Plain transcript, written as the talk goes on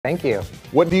Thank you.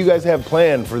 What do you guys have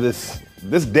planned for this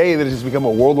day that has just become a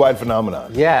worldwide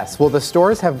phenomenon? Yes, well, the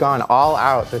stores have gone all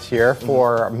out this year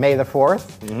for May the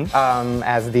 4th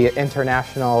as the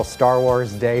International Star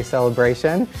Wars Day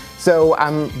celebration. So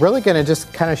I'm really going to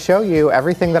just kind of show you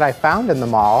everything that I found in the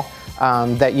mall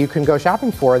that you can go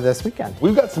shopping for this weekend.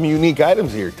 We've got some unique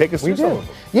items here. Take us through some of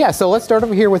them. Yeah, so let's start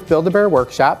over here with Build-A-Bear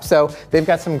Workshop. So they've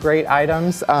got some great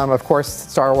items, of course,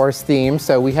 Star Wars themed.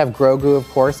 So we have Grogu, of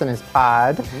course, and his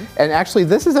pod. And actually,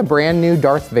 this is a brand new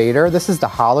Darth Vader. This is the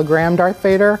hologram Darth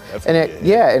Vader. And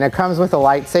it comes with a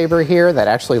lightsaber here that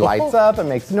actually lights up and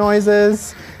makes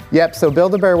noises. Yep, so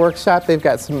Build-A-Bear Workshop, they've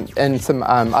got some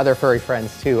other furry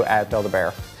friends too at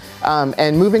Build-A-Bear.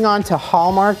 And moving on to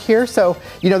Hallmark here. So,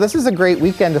 this is a great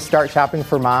weekend to start shopping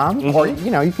for mom, or,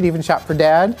 you could even shop for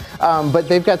dad. But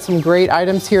they've got some great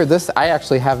items here. I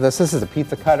actually have this. This is a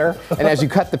pizza cutter. And as you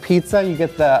cut the pizza, you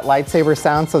get the lightsaber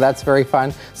sound. So that's very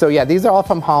fun. So yeah, these are all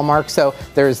from Hallmark. So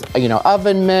there's,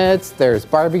 oven mitts, there's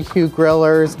barbecue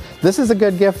grillers. This is a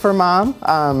good gift for mom.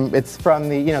 It's from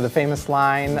the famous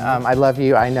line, I love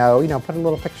you, I know. Put a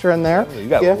little picture in there. You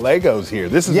got Legos here.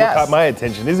 This is what caught my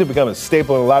attention. These have become a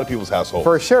staple in a lot of people's households.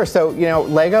 For sure. So,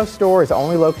 Lego store is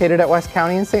only located at West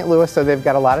County in St. Louis, so they've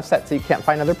got a lot of sets that you can't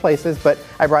find other places, but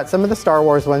I brought some of the Star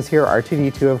Wars ones here,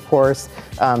 R2-D2, of course.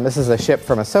 This is a ship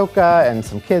from Ahsoka and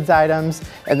some kids items.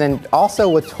 And then also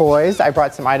with toys, I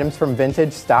brought some items from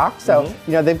vintage stock. So,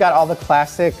 they've got all the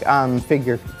classic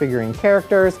figurine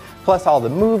characters, plus all the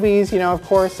movies, of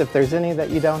course, if there's any that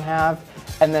you don't have.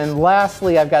 And then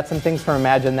lastly, I've got some things from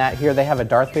Imagine That here. They have a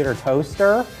Darth Vader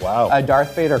toaster, a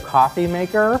Darth Vader coffee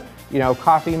maker,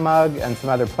 coffee mug, and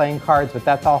some other playing cards, but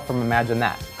that's all from Imagine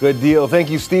That. Good deal. Thank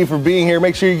you, Steve, for being here.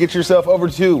 Make sure you get yourself over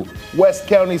to West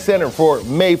County Center for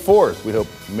May 4th. We hope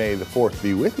May the 4th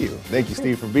be with you. Thank you,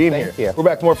 Steve, for being here. Thank you. We're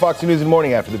back to more Fox News in the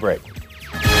Morning after the break.